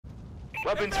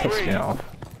Weapons Piss free. me off.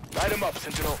 Light him up,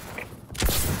 Sentinel.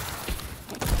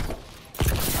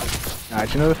 Nah,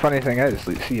 do you know the funny thing is,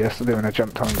 like, see yesterday when I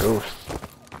jumped on Ghost,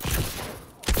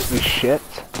 it was shit,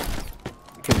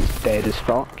 because it's dead as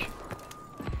fuck,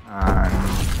 and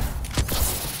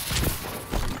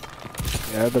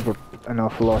yeah, there were an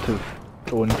awful lot of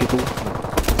own people,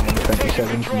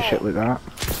 927s and shit like that.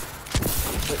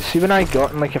 But see, when I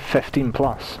got in like a 15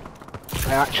 plus,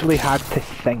 I actually had to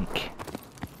think.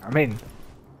 I mean,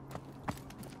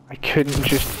 I couldn't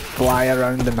just fly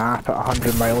around the map at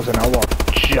 100 miles an hour,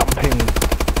 jumping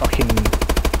fucking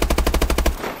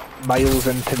miles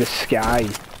into the sky.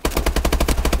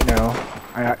 You know,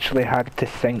 I actually had to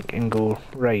think and go,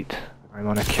 right, I'm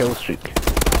on a kill streak.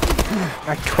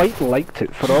 I quite liked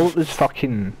it, for all it was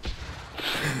fucking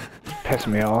piss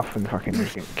me off and fucking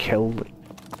getting killed. Like,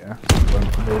 yeah,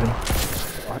 moving.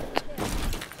 But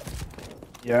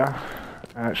yeah,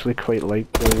 I actually quite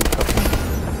liked the old fucking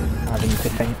having to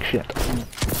think shit.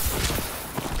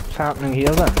 What's happening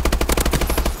here then?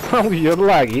 Oh, you're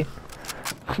laggy.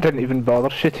 I didn't even bother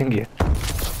shooting you.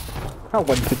 I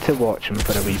wanted to watch him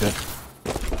for a wee bit.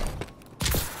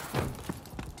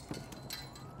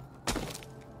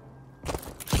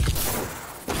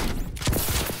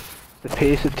 The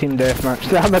pace of team deathmatch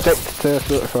that I'm addicted to, that's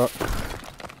what I thought.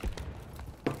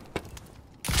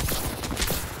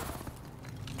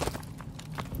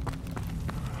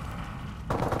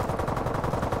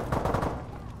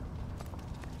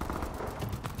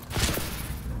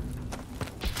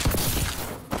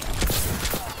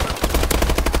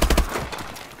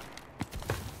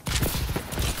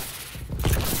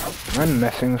 Am I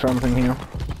missing something here?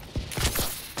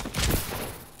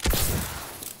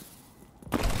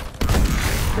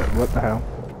 What the hell?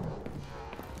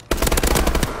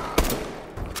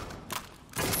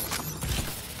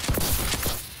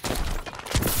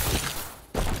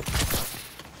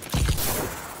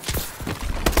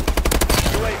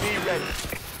 UAV ready.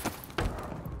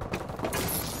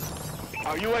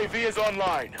 Our UAV is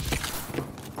online.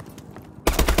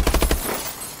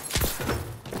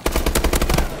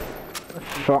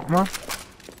 Fuck, man.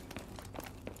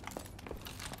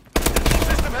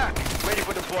 System hack. Ready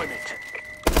for deployment.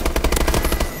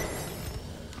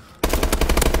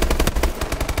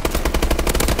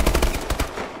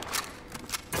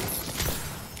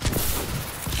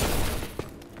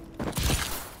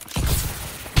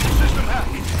 System hack.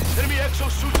 Enemy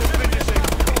exosuits have been disabled.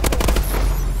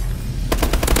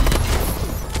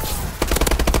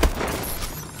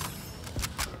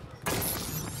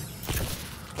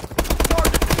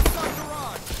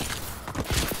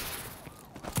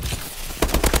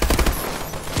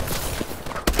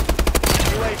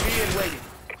 UAV in waiting.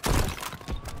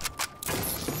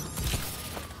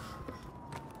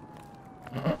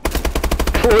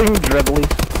 Throwing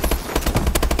dribblies.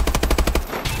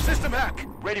 System hack.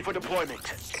 Ready for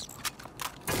deployment.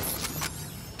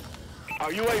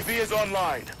 Our UAV is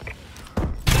online.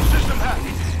 System hack.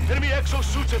 Enemy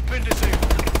exosuits have been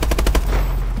disabled.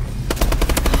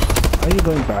 Are you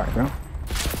going back now?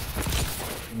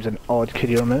 Seems an odd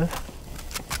career move.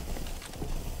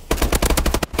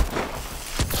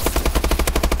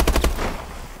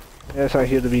 Yes, I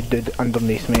hear the wee dude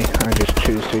underneath me. I just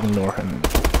choose to ignore him.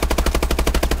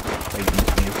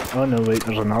 Oh no, wait,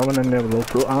 there's another one in there with low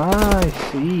pro. Ah, I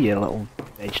see, you little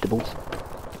vegetables.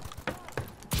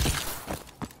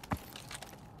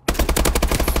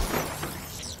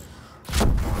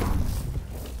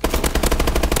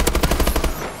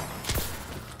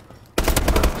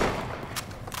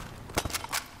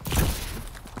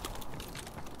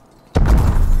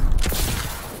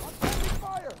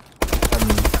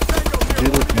 Do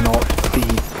not be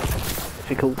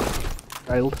difficult,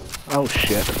 child. Oh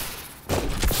shit.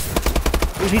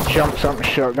 If he jumps up and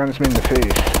shotguns me in the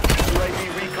face. UAV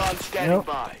recon standing Nope.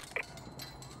 by.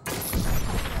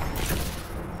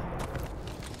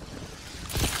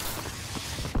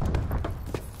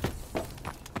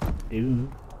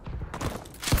 Ew.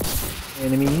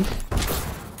 Enemies.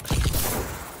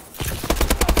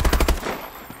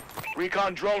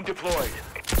 Recon drone deployed.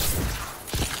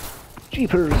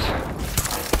 Jeepers.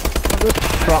 What the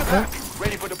fuck, man?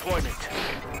 Ready for deployment.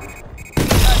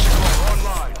 Tactical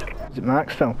online. Is it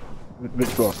Max Phil?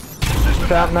 Which one? What's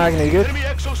that, Magna? You good? Enemy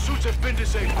exosuits have been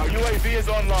disabled. Our UAV is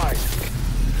online.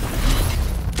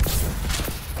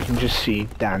 You can just see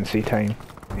Dancy time.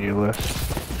 Viewless.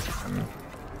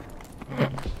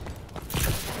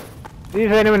 See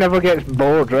if anyone ever gets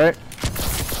bored, right?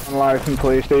 On live from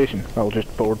PlayStation. Well,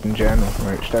 just bored in general.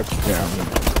 Right, step down.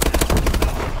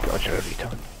 God, you're a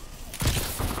retard.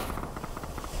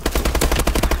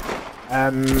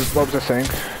 What was I saying?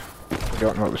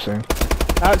 Forgotten what I was saying.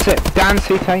 That's it,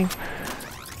 Dancy time.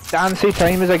 Dancy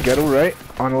time is a girl, right?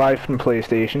 On live from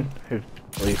PlayStation, who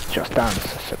plays Just Dance,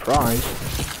 surprise.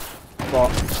 But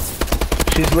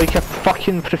she's like a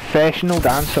fucking professional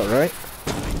dancer, right?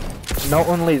 Not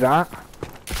only that,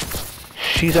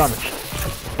 she's on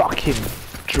fucking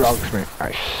drugs, mate.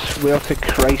 I swear to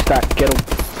Christ, that girl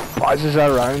buzzes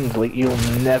around like you'll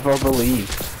never believe.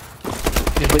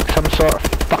 She's like some sort of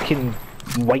fucking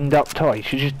wind-up toy.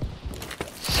 She just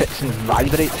sits and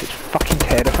vibrates. It's fucking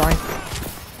terrifying.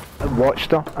 I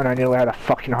watched her and I nearly had a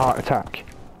fucking heart attack.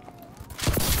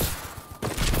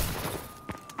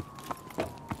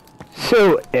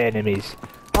 So, enemies.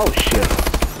 Oh shit.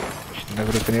 I should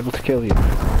never have been able to kill you.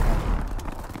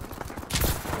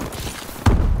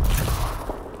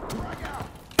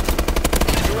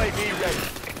 UAV ready.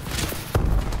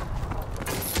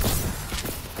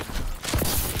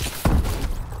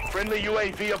 Friendly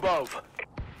UAV above.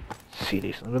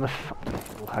 Seriously, where the fuck do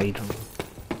people hide from?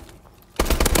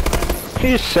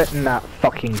 You just sit in that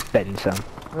fucking bin, Sam.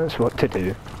 That's what to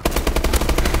do.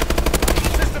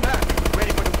 System hack.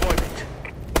 Ready for deployment.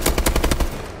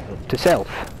 Note to self.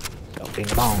 Self being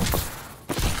wrong.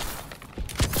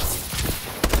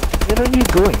 Where are you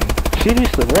going?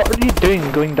 Seriously, what are you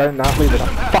doing going down that way with a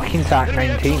fucking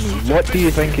TAC-19? What do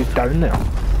you think is down there?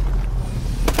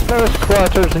 First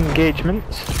quarters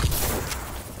engagements.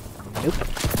 Nope.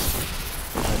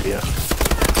 Oh dear.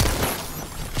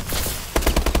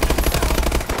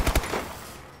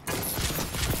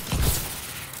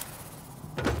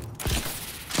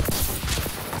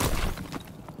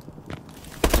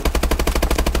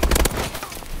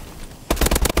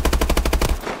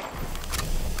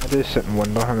 I do sit and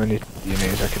wonder how many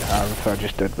units I could have if I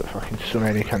just did what fucking so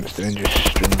many cunts do and just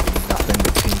streamed nothing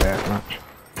but team deathmatch.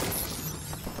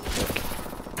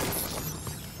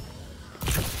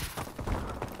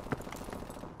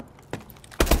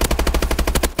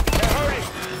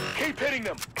 Hitting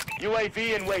them. UAV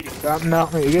in waiting. That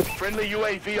not me good. Friendly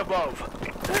UAV above.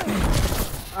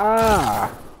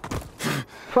 Ah.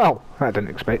 Well, I didn't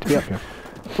expect to be up here.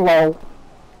 Lol.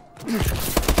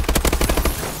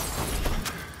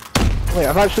 Wait,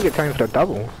 I've actually got time for a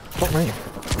double. Fuck me.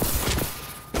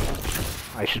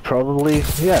 I should probably,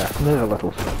 yeah, move a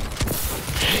little.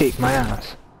 Shake my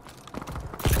ass.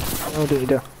 No, don't you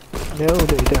dare. No,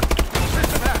 don't you dare.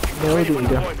 No, don't you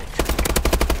dare.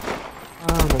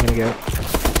 Oh, I'm not gonna get it.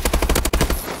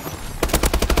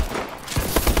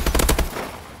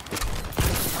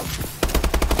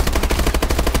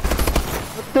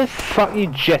 What the fuck, you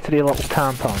jittery little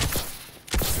tampon?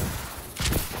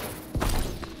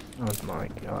 Oh my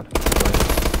god.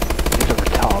 These are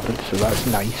retarded, so that's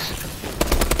nice. I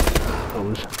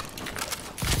suppose.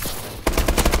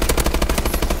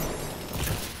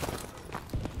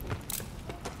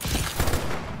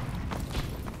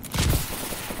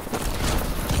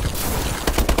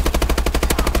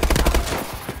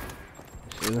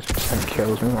 This percent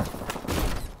kills me, man.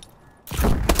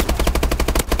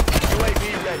 UAV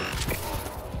ready.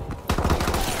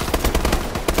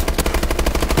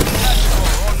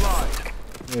 Online.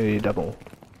 Hey, double.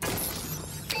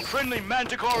 Friendly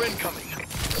Manticore incoming.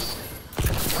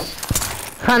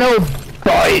 And oh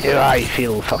boy do I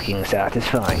feel fucking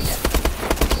satisfied.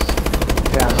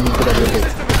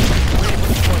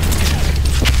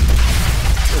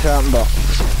 What's happened, bot?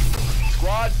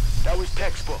 Squad, that was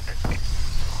textbook.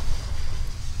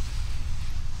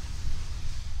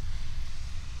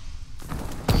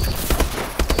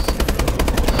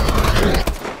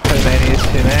 How many is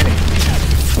too many?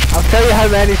 I'll tell you how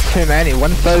many is too many.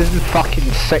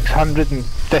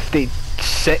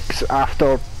 1,656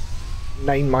 after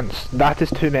 9 months. That is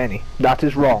too many. That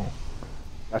is wrong.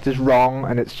 That is wrong,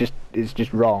 and it's just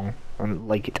wrong. I don't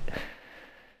like it.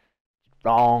 It's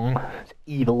wrong. It's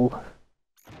evil.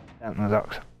 Damn the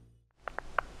ducks.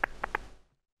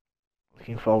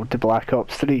 Looking forward to Black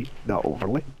Ops 3. Not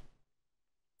overly.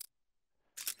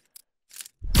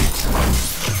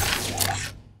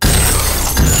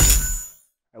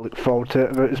 I look forward to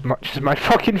it about as much as my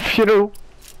fucking funeral.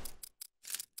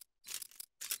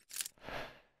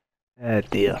 Oh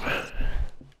dear.